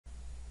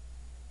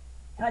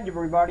Hi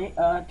everybody,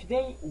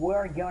 today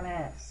we're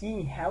gonna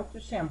see how to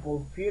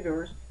sample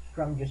features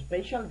from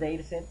geospatial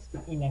datasets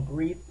in a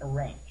grid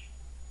range.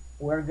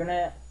 We're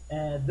gonna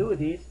do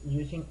this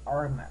using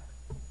ArcMap.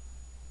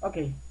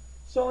 Okay,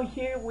 so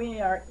here we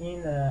are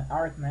in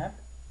ArcMap.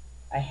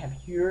 I have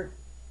here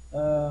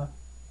the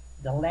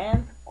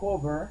land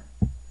cover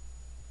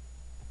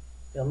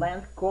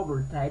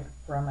type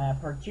from a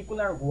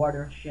particular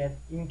watershed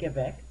in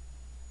Quebec.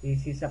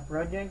 This is a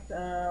project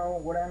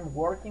what I'm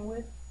working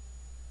with.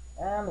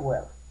 And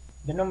well,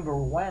 the number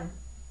one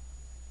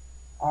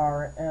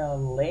are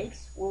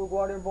lakes or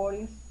water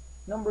bodies,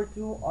 number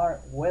two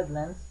are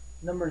wetlands,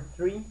 number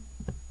three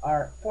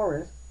are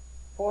forests,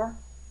 four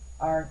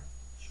are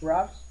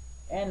shrubs,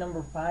 and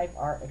number five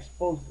are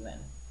exposed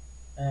land.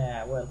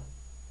 Well,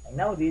 I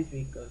know this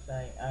because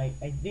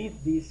I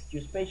did this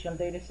geospatial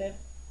dataset,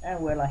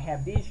 and well, I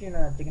have this in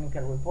a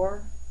technical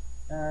report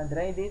that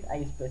I did.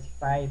 I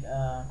specified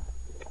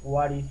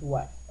what is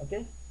what.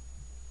 Okay,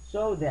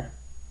 so then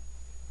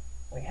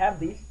we have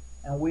this,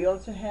 and we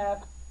also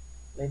have,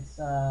 let's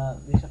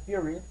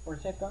disappear it for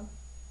a second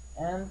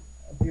and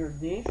appear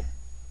this.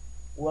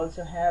 We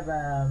also have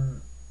a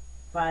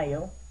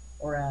file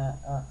or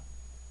a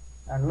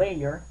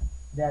layer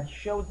that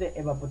shows the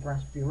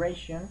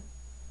evapotranspiration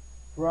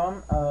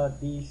from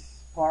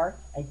this part.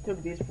 I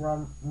took this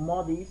from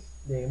MODIS,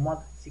 the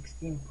Mod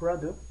 16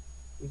 product,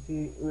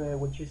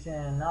 which is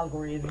an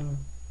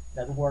algorithm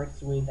that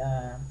works with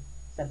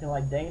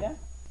satellite data.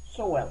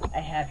 So well, I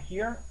have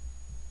here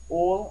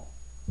all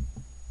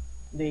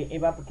the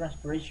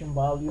evapotranspiration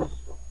values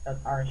that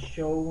are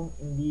shown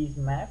in this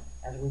map.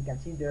 As we can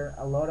see, there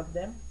are a lot of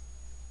them.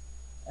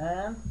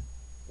 And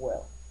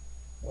well,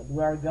 what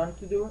we are going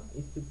to do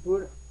is to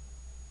put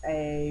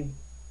a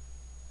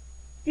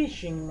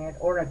fishing net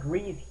or a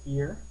grid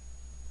here,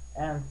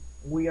 and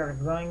we are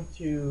going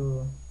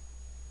to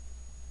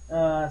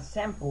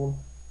sample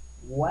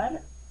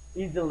what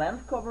is the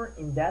land cover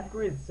in that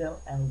grid cell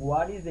and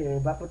what is the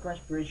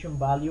evapotranspiration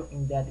value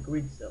in that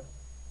grid cell.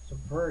 So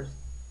first,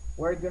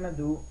 we're gonna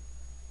do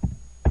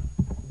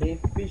the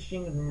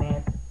fishing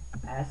net,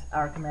 as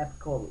ArcMap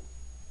calls it,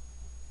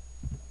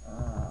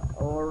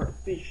 or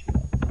fish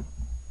net.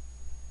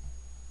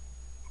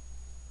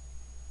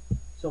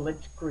 So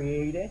let's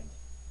create it.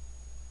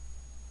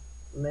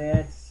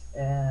 Let's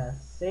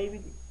save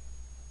it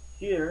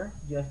here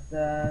just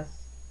as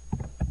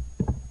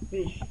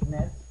fish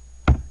net.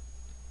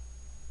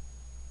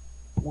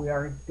 We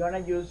are gonna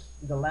use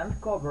the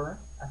land cover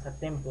as a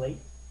template,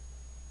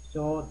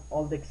 so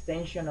all the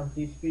extension of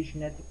this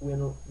fishnet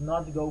will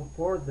not go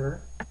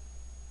further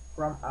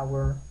from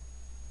our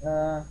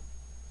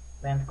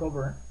land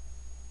cover.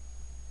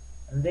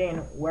 And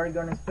then we're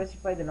going to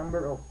specify the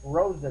number of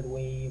rows that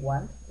we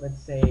want.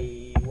 Let's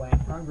say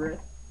 100.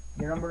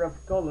 The number of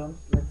columns,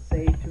 let's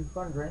say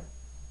 200.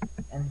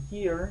 And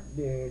here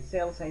the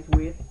cell size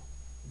width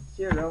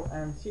 0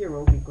 and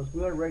 0, because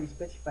we already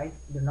specified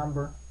the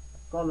number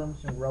of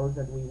columns and rows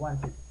that we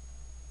wanted.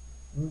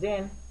 And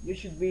then you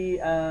should be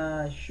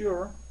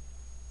sure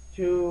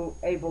to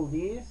enable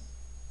this,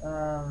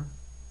 to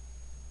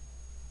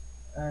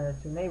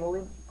enable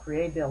it,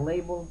 create the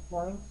label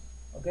points.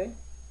 Okay,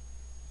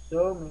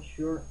 so make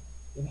sure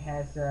it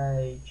has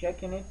a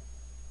check in it.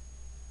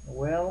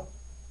 Well,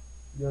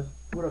 just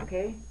put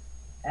OK,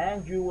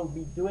 and you will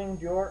be doing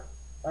your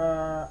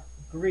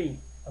grid.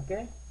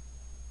 Okay,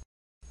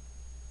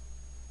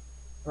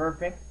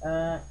 perfect.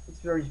 It's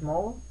very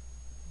small,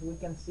 we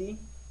can see.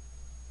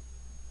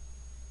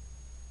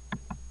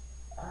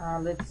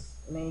 Let's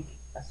make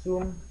a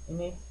zoom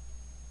in it.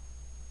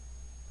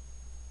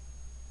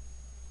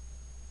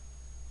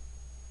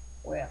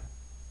 Well,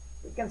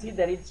 we can see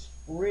that it's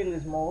really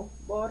small,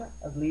 but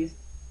at least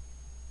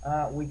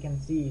we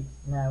can see it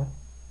now.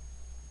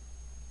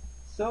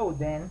 So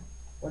then,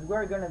 what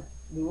we're gonna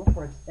do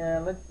for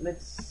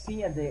let's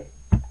see at the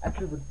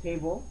attribute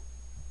table,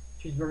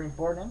 which is very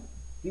important.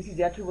 This is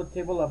the attribute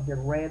table of the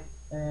red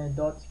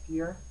dots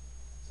here.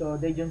 So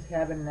they just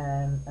have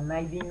an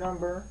ID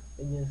number,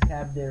 they just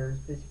have their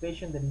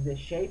specification, that is the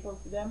shape of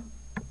them,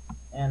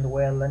 and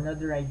well,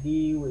 another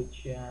ID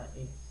which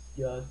is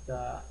just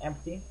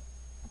empty.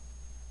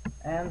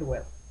 And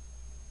well,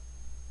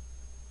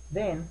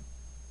 then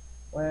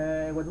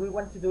what we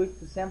want to do is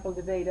to sample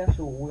the data,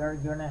 so we are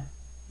gonna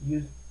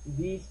use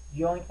this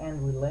join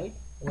and relate.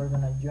 We're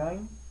gonna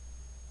join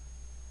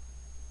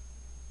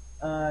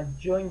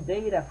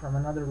data from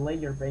another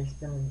layer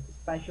based on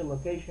spatial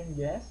location.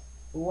 Yes,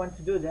 we want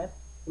to do that.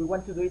 We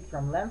want to do it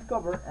from land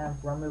cover and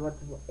from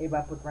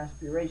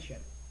evapotranspiration.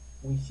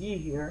 We see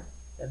here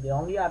that the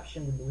only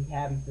option that we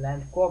have is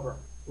land cover.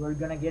 We're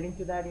gonna get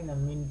into that in a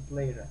minute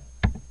later.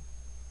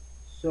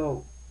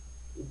 So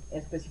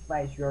it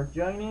specifies you are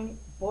joining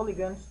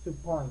polygons to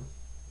points.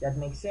 That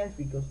makes sense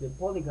because the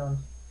polygons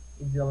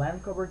is the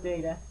land cover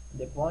data.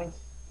 The points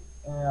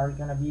are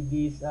gonna be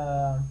these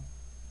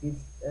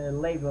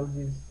labels,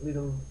 these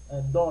little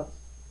dots,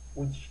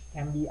 which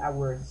can be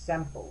our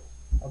samples.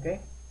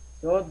 Okay,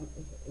 so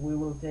we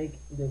will take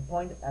the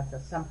point as a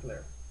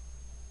sampler.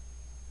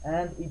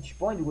 and each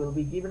point will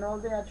be given all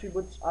the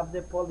attributes of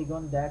the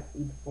polygon that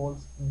it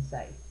falls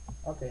inside.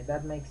 Okay,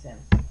 that makes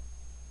sense.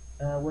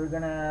 We're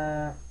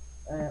gonna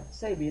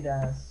save it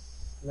as,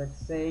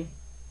 let's say,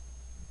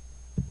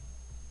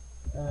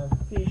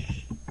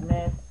 fish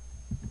net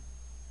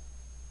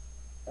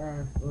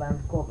and land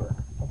cover.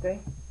 Okay,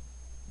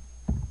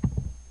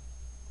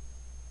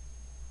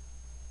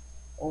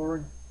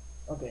 or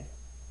okay,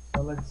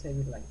 so let's save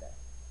it like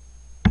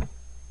that.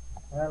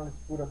 Well, let's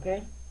put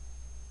okay.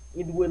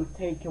 It will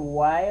take a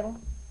while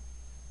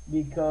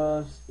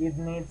because it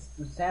needs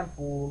to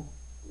sample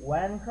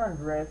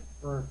 100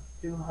 or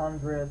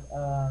 200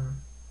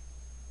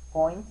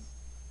 points.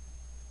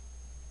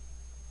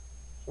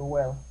 So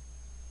well,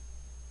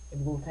 it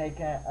will take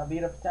a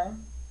bit of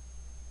time.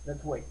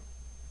 Let's wait.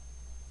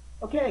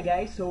 Okay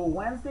guys, so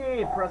once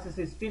the process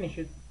is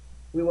finished,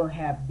 we will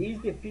have this,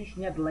 the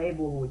fishnet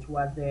label, which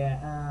was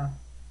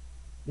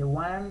the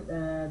one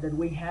that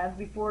we had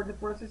before the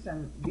process,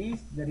 and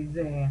this that is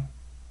the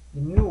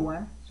new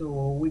one.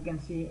 So we can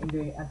see in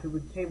the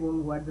attribute table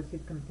what does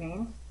it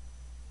contains.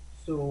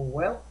 So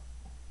well,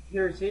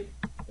 here's it.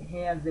 It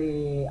has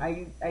the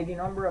ID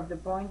number of the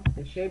point,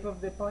 the shape of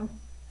the point,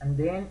 and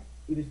then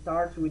it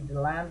starts with the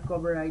land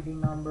cover ID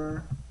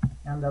number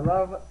and a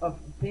lot of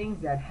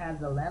things that has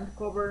the land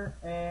cover,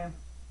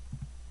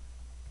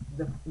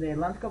 the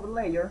land cover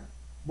layer.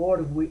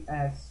 But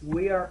as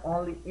we are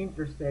only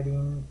interested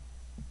in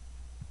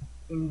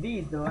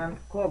this, the land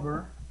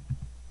cover,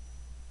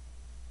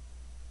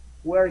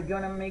 we're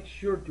gonna make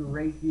sure to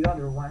raise the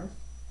other ones.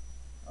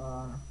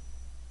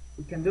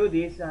 We can do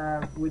this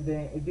with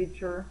the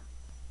editor.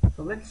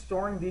 So let's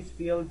turn these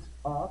fields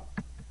off.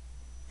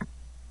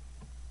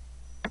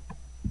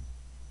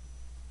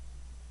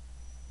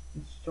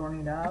 Let's turn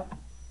it off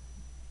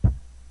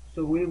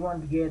so we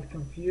won't get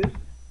confused.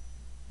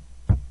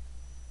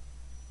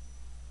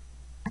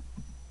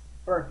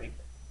 Perfect.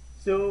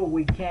 So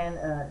we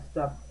can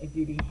stop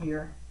editing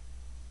here.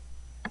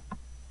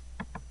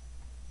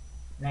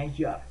 Nice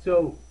job.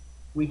 So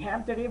we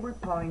have that every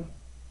point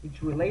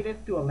is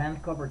related to a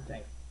land cover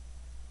type.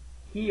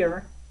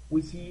 Here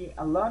we see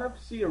a lot of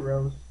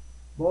zeros,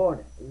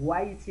 but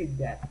why is it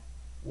that?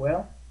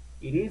 Well,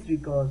 it is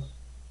because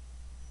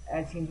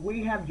since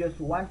we have just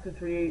 1, 2,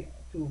 3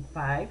 to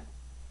 5,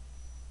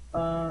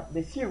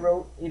 the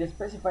 0, it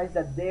specifies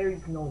that there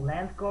is no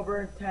land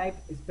cover type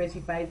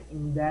specified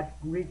in that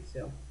grid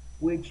cell,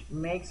 which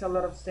makes a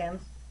lot of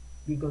sense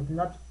because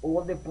not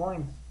all the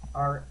points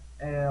are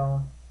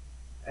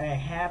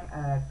have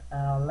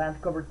a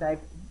land cover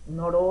type.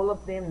 Not all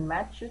of them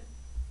matches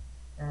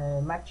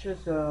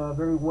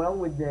very well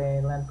with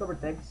the land cover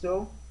type,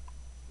 so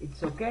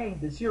it's okay.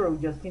 The 0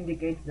 just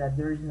indicates that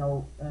there is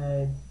no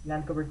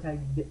land cover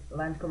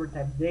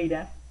type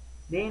data.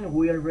 Then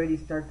we already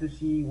start to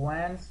see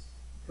 1s,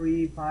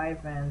 3,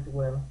 5, and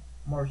well,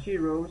 more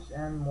zeros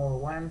and more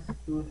 1s,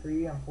 2,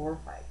 3, and 4,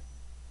 5.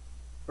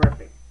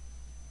 Perfect.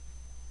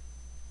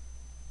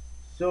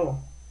 So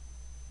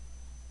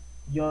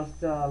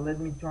just let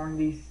me turn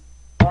this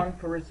on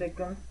for a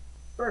second.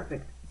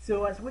 Perfect.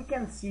 So as we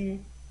can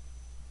see,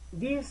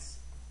 this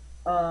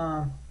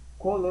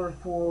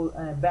colorful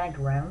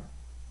background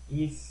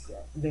is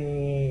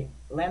the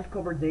land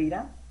cover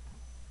data.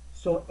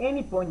 So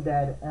any point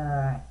that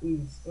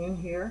is in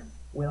here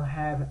will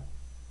have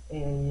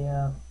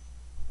a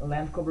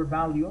land cover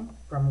value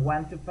from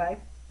 1 to 5,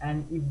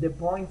 and if the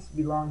points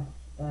belong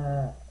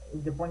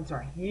if the points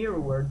are here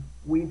where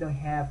we don't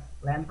have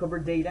land cover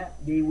data,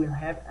 they will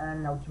have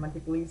an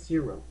automatically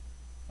 0.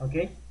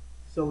 Okay,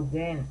 so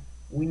then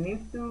we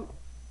need to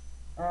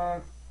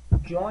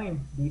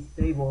join this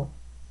table,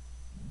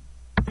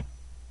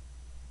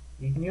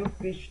 this new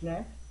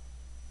fishnet,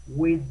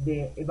 with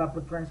the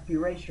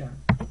evapotranspiration,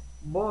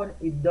 but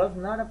it does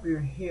not appear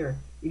here.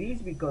 It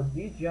is because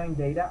this join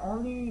data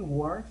only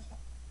works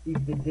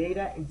if the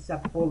data is a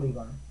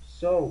polygon.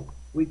 So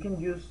we can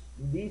use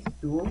this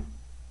tool,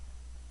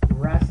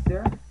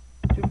 raster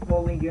to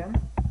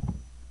polygon.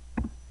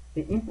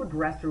 The input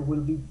raster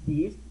will be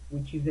this,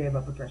 which is the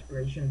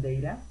evapotranspiration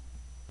data.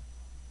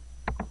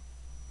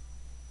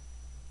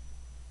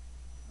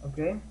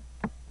 Okay,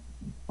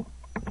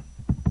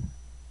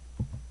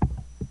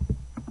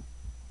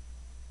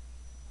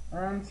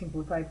 and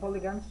simplify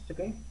polygons.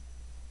 Okay,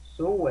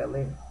 so well,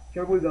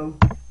 here we go.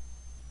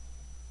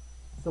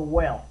 So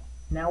well,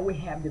 now we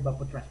have the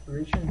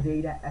evapotranspiration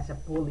data as a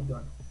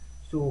polygon.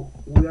 So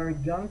we are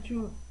going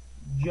to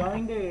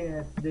join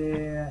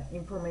the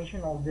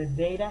information of the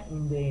data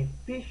in the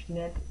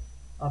fishnet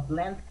of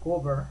land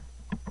cover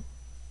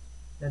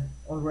that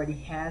already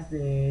has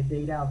the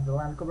data of the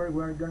land cover.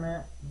 We're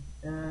gonna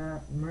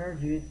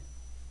merge it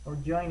or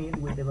join it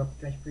with the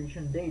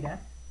evapotranspiration data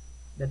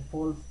that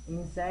falls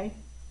inside.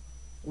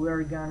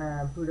 We're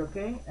gonna put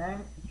OK,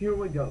 and here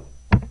we go.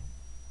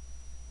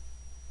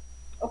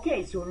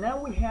 Okay, so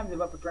now we have the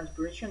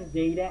evapotranspiration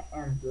data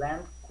and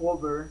land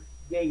cover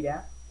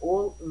data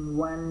all in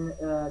one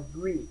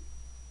grid.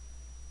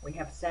 We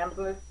have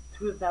sampled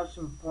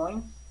 2,000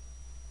 points,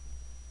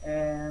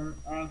 and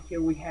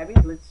here we have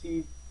it. Let's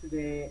see to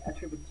the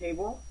attribute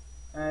table,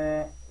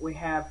 we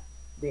have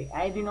the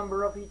ID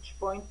number of each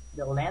point,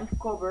 the land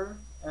cover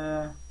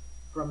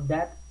from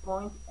that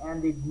point,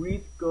 and the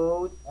grid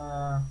code.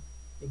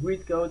 The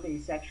grid code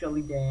is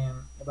actually the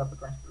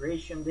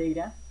evapotranspiration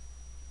data,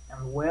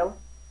 and well,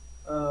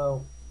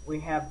 we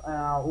have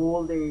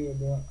all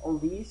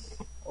these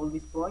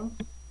points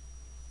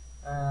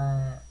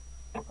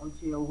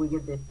until we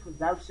get the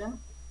 2000.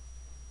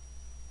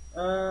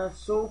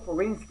 So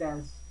for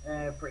instance,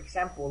 for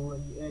example,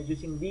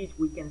 using this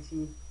we can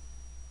see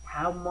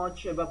how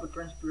much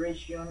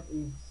evapotranspiration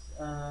is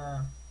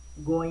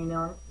going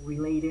on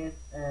related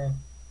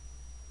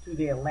to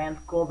the land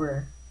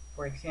cover.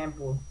 For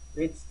example,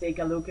 let's take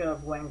a look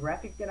at one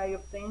graphic that I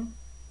obtained.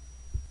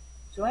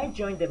 So I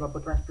joined the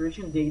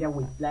evapotranspiration data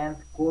with land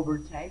cover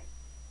type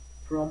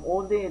from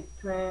all the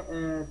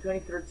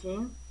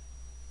 2013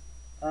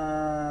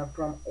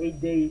 from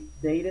 8-day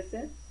data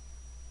sets.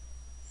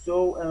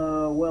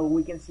 So well,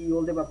 we can see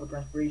all the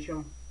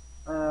evapotranspiration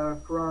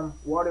from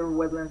water,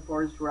 wetland,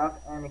 forest,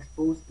 rock, and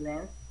exposed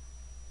land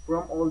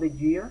from all the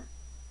year.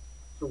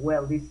 So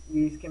well, this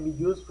can be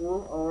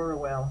useful, or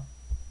well,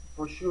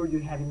 for sure you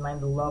have in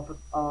mind a lot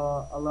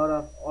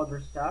of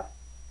other stuff.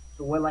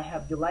 So well, I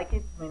hope you like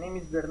it. My name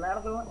is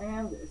Bernardo,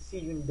 and see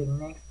you in the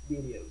next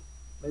video.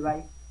 Bye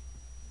bye.